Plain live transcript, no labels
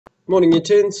Morning, Year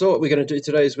 10. So what we're going to do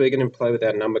today is we're going to play with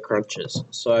our number crunchers.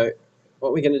 So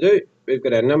what we're going to do, we've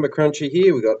got our number cruncher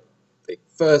here. We've got the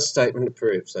first statement to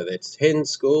prove. So there's 10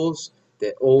 scores.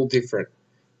 They're all different.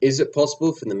 Is it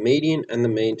possible for the median and the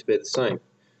mean to be the same?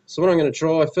 So what I'm going to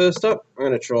try first up, I'm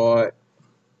going to try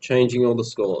changing all the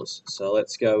scores. So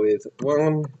let's go with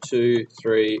 1, 2,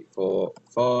 3, 4,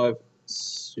 5,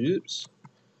 6,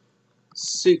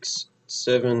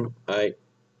 7, 8,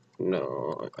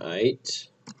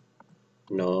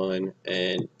 9,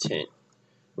 and 10.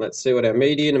 Let's see what our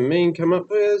median and mean come up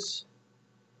with.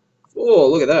 Oh,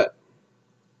 look at that.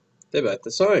 They're both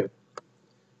the same.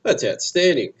 That's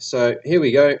outstanding. So here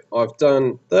we go. I've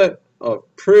done that.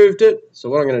 I've proved it. So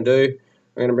what I'm going to do,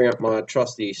 I'm going to bring up my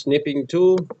trusty snipping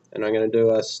tool and I'm going to do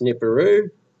a snipperoo.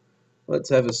 Let's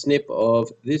have a snip of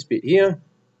this bit here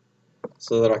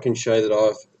so that I can show that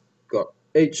I've got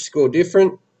each score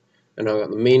different and I've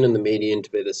got the mean and the median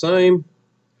to be the same.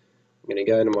 I'm going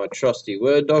to go into my trusty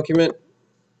Word document.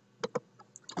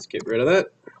 Let's get rid of that.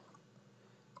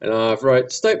 And I've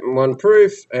wrote statement 1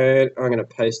 proof, and I'm going to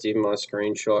paste in my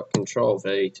screenshot, Control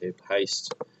V to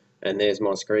paste, and there's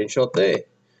my screenshot there.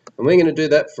 And we're going to do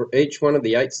that for each one of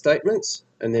the 8 statements,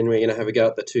 and then we're going to have a go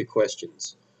at the 2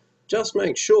 questions. Just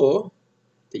make sure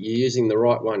that you're using the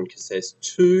right one, because there's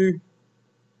 2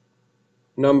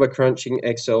 number crunching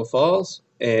Excel files,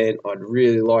 and I'd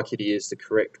really like you to use the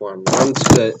correct one. One's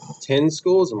for 10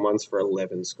 scores and one's for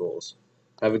 11 scores.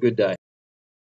 Have a good day.